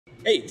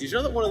Hey, did you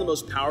know that one of the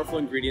most powerful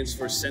ingredients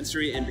for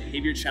sensory and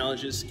behavior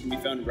challenges can be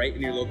found right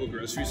in your local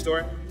grocery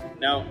store?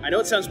 Now, I know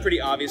it sounds pretty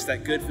obvious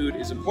that good food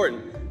is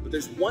important, but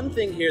there's one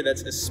thing here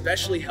that's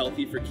especially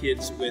healthy for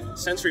kids with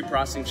sensory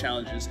processing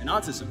challenges and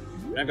autism.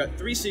 And I've got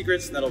 3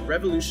 secrets that'll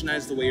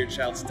revolutionize the way your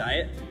child's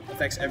diet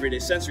affects everyday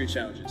sensory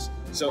challenges.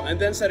 So I'm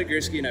Ben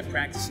Sadegorski, and I've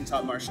practiced and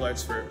taught martial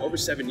arts for over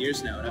 7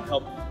 years now, and I've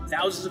helped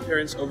thousands of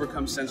parents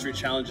overcome sensory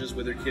challenges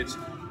with their kids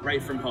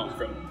right from home,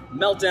 from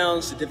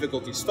meltdowns to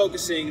difficulties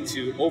focusing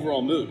to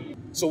overall mood.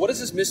 So what is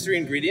this mystery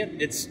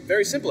ingredient? It's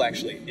very simple,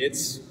 actually.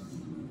 It's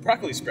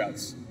broccoli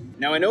sprouts.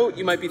 Now I know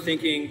you might be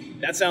thinking,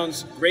 that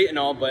sounds great and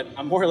all, but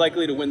I'm more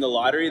likely to win the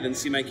lottery than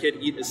see my kid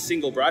eat a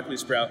single broccoli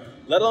sprout,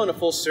 let alone a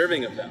full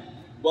serving of them.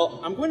 Well,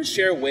 I'm going to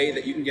share a way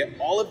that you can get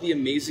all of the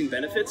amazing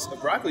benefits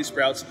of broccoli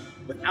sprouts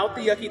without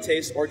the yucky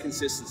taste or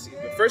consistency.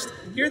 But first,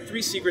 here are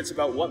 3 secrets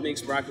about what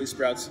makes broccoli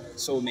sprouts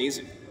so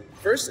amazing.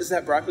 First is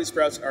that broccoli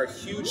sprouts are a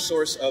huge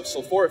source of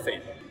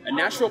sulforaphane, a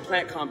natural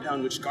plant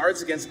compound which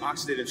guards against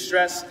oxidative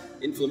stress,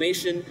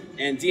 inflammation,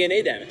 and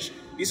DNA damage.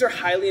 These are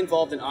highly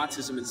involved in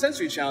autism and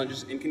sensory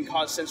challenges and can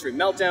cause sensory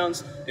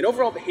meltdowns and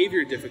overall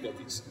behavior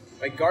difficulties.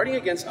 By guarding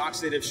against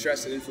oxidative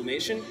stress and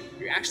inflammation,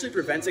 you're actually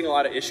preventing a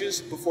lot of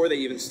issues before they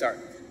even start.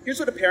 Here's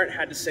what a parent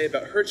had to say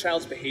about her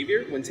child's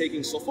behavior when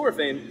taking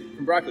sulforaphane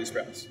from broccoli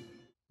sprouts.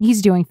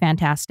 He's doing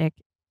fantastic.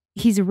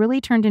 He's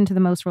really turned into the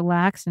most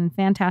relaxed and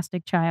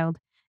fantastic child.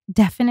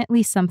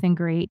 Definitely something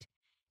great.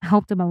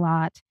 Helped him a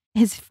lot.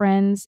 His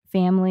friends,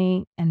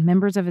 family, and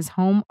members of his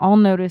home all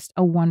noticed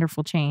a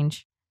wonderful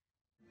change.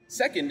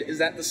 Second is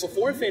that the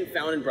sulforaphane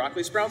found in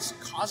broccoli sprouts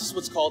causes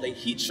what's called a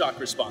heat shock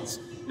response.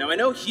 Now I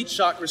know heat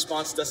shock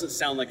response doesn't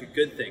sound like a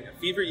good thing. A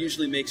fever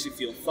usually makes you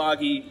feel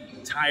foggy,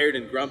 tired,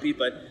 and grumpy,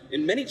 but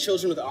in many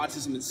children with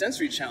autism and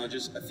sensory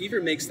challenges, a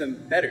fever makes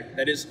them better.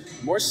 That is,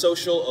 more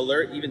social,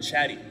 alert, even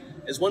chatty.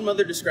 As one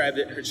mother described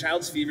it, her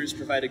child's fevers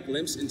provide a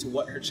glimpse into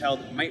what her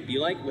child might be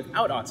like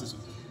without autism.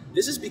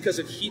 This is because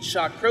of heat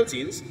shock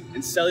proteins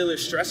and cellular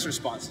stress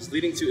responses,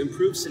 leading to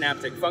improved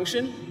synaptic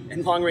function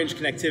and long-range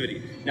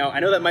connectivity. Now, I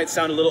know that might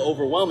sound a little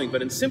overwhelming,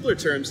 but in simpler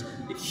terms,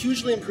 it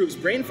hugely improves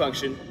brain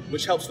function,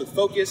 which helps with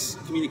focus,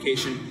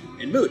 communication,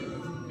 and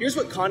mood. Here's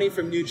what Connie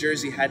from New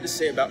Jersey had to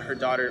say about her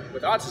daughter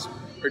with autism.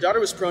 Her daughter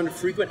was prone to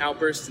frequent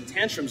outbursts and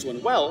tantrums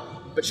when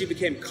well, but she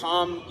became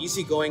calm,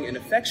 easygoing, and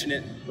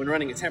affectionate when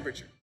running a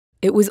temperature.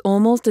 It was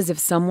almost as if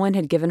someone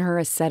had given her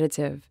a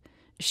sedative.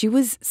 She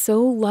was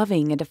so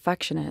loving and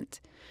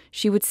affectionate.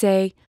 She would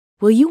say,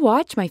 "Will you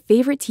watch my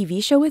favorite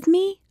TV show with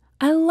me?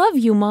 I love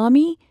you,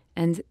 Mommy,"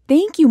 and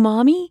 "Thank you,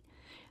 Mommy."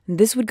 And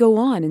this would go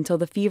on until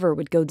the fever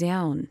would go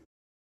down.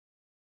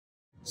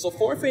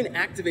 Sulforaphane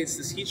activates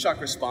this heat shock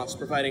response,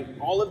 providing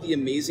all of the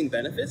amazing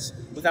benefits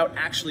without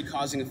actually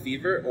causing a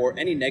fever or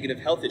any negative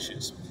health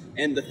issues.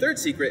 And the third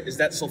secret is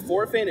that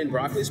sulforaphane in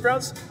broccoli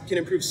sprouts can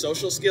improve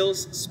social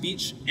skills,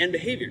 speech, and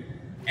behavior.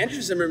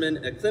 Andrew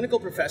Zimmerman, a clinical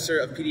professor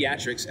of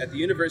pediatrics at the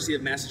University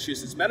of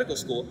Massachusetts Medical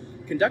School,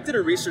 conducted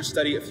a research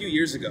study a few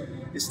years ago.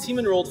 His team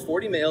enrolled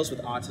 40 males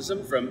with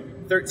autism from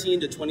 13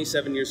 to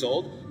 27 years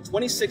old,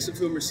 26 of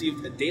whom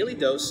received a daily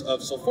dose of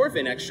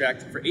sulforaphane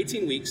extract for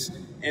 18 weeks,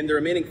 and the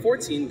remaining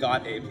 14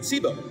 got a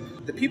placebo.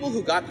 The people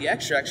who got the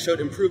extract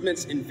showed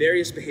improvements in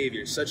various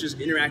behaviors, such as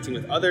interacting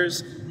with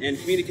others and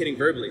communicating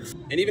verbally.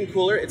 And even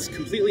cooler, it's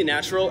completely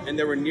natural and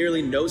there were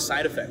nearly no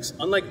side effects,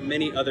 unlike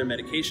many other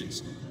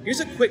medications.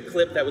 Here's a quick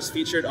clip that was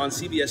featured on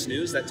CBS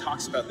News that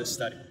talks about this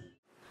study.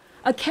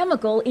 A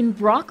chemical in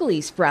broccoli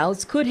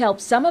sprouts could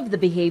help some of the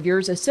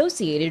behaviors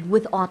associated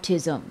with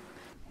autism.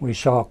 We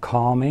saw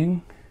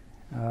calming,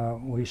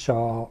 we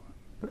saw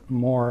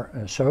more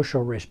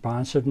social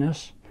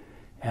responsiveness,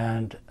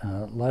 and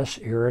less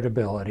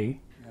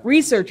irritability.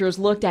 Researchers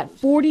looked at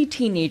 40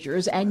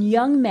 teenagers and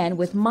young men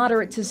with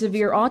moderate to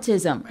severe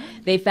autism.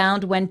 They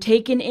found when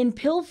taken in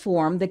pill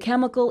form, the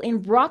chemical in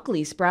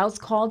broccoli sprouts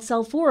called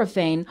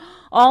sulforaphane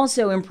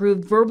also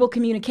improved verbal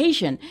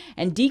communication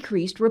and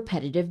decreased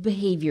repetitive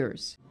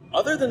behaviors.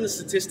 Other than the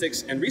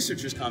statistics and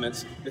researchers'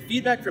 comments, the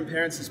feedback from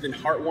parents has been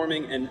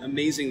heartwarming and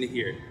amazing to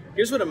hear.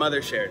 Here's what a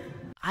mother shared.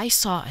 I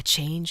saw a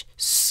change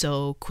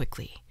so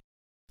quickly.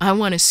 I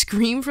want to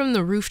scream from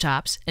the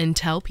rooftops and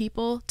tell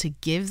people to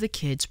give the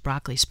kids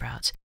broccoli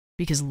sprouts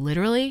because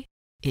literally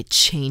it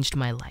changed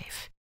my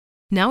life.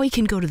 Now we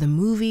can go to the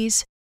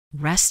movies,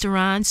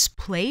 restaurants,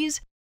 plays.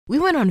 We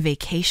went on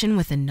vacation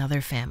with another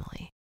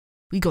family.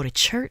 We go to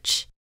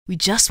church. We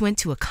just went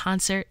to a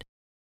concert.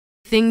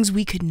 Things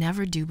we could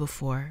never do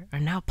before are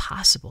now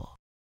possible.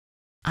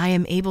 I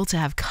am able to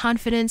have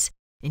confidence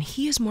and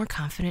he is more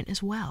confident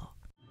as well.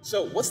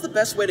 So what's the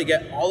best way to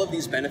get all of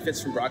these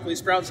benefits from broccoli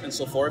sprouts and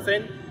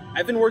sulforaphane?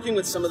 I've been working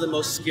with some of the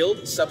most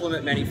skilled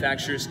supplement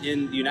manufacturers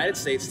in the United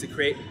States to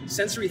create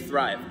Sensory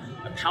Thrive,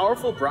 a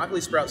powerful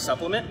broccoli sprout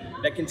supplement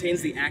that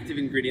contains the active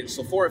ingredient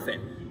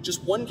sulforaphane.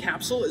 Just one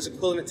capsule is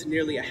equivalent to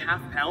nearly a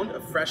half pound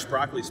of fresh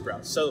broccoli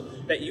sprouts, so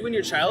that you and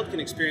your child can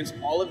experience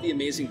all of the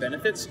amazing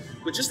benefits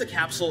with just a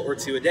capsule or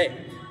 2 a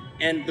day.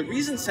 And the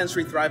reason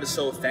Sensory Thrive is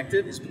so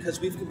effective is because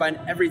we've combined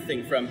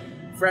everything from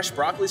fresh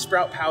broccoli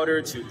sprout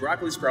powder to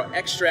broccoli sprout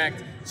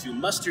extract to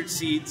mustard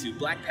seed to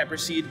black pepper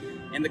seed.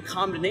 And the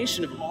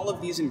combination of all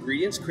of these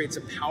ingredients creates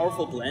a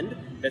powerful blend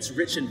that's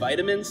rich in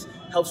vitamins,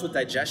 helps with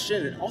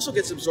digestion, and it also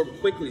gets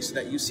absorbed quickly so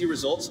that you see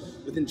results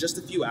within just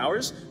a few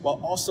hours while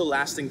also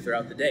lasting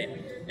throughout the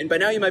day. And by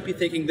now you might be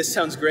thinking, this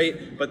sounds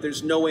great, but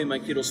there's no way my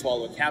kid will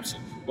swallow a capsule.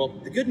 Well,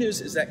 the good news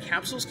is that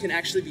capsules can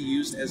actually be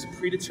used as a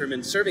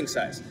predetermined serving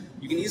size.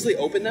 You can easily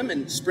open them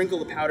and sprinkle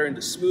the powder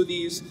into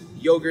smoothies,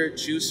 yogurt,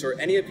 juice, or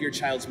any of your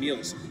child's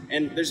meals.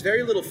 And there's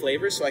very little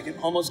flavor, so I can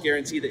almost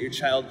guarantee that your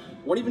child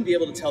won't even be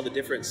able to tell the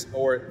difference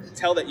or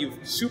tell that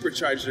you've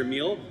supercharged their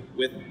meal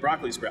with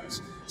broccoli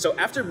sprouts. So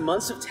after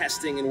months of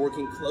testing and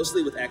working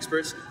closely with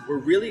experts, we're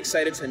really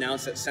excited to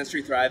announce that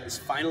Sensory Thrive is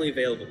finally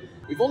available.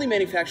 We've only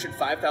manufactured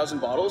 5,000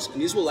 bottles,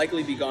 and these will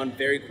likely be gone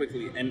very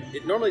quickly, and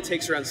it normally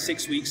takes around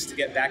 6 weeks to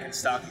get back in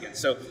stock again.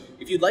 So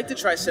if you'd like to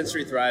try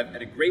Sensory Thrive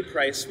at a great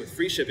price with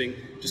free shipping,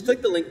 just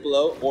click the link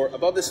below or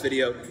above this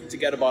video to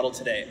get a bottle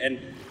today. And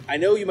I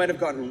know you might have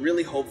gotten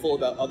really hopeful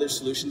about other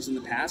solutions in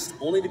the past,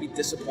 only to be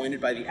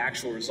disappointed by the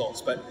actual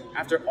results. But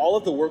after all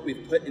of the work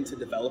we've put into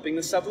developing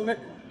this supplement,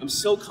 I'm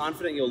so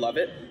confident you'll love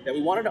it that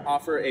we wanted to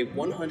offer a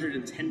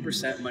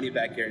 110%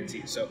 money-back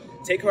guarantee. So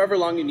take however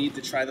long you need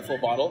to try the full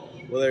bottle,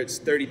 whether it's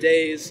 30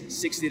 days,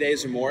 60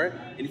 days or more.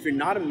 And if you're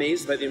not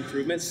amazed by the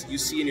improvements you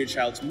see in your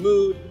child's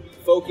mood,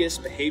 focus,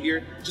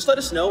 behavior, just let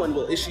us know and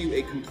we'll issue you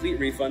a complete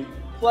refund.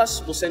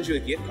 Plus, we'll send you a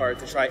gift card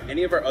to try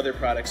any of our other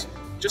products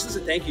just as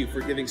a thank you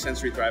for giving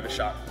Sensory Thrive a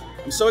shot.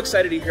 I'm so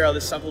excited to hear how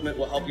this supplement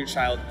will help your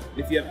child. And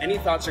if you have any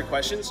thoughts or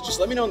questions, just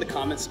let me know in the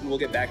comments and we'll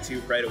get back to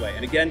you right away.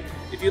 And again,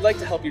 if you'd like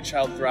to help your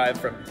child thrive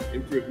from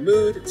improved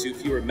mood to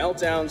fewer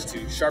meltdowns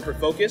to sharper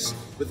focus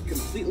with a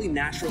completely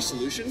natural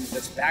solution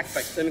that's backed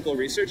by clinical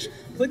research,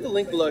 click the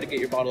link below to get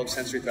your bottle of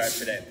Sensory Thrive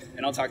today.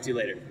 And I'll talk to you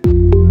later.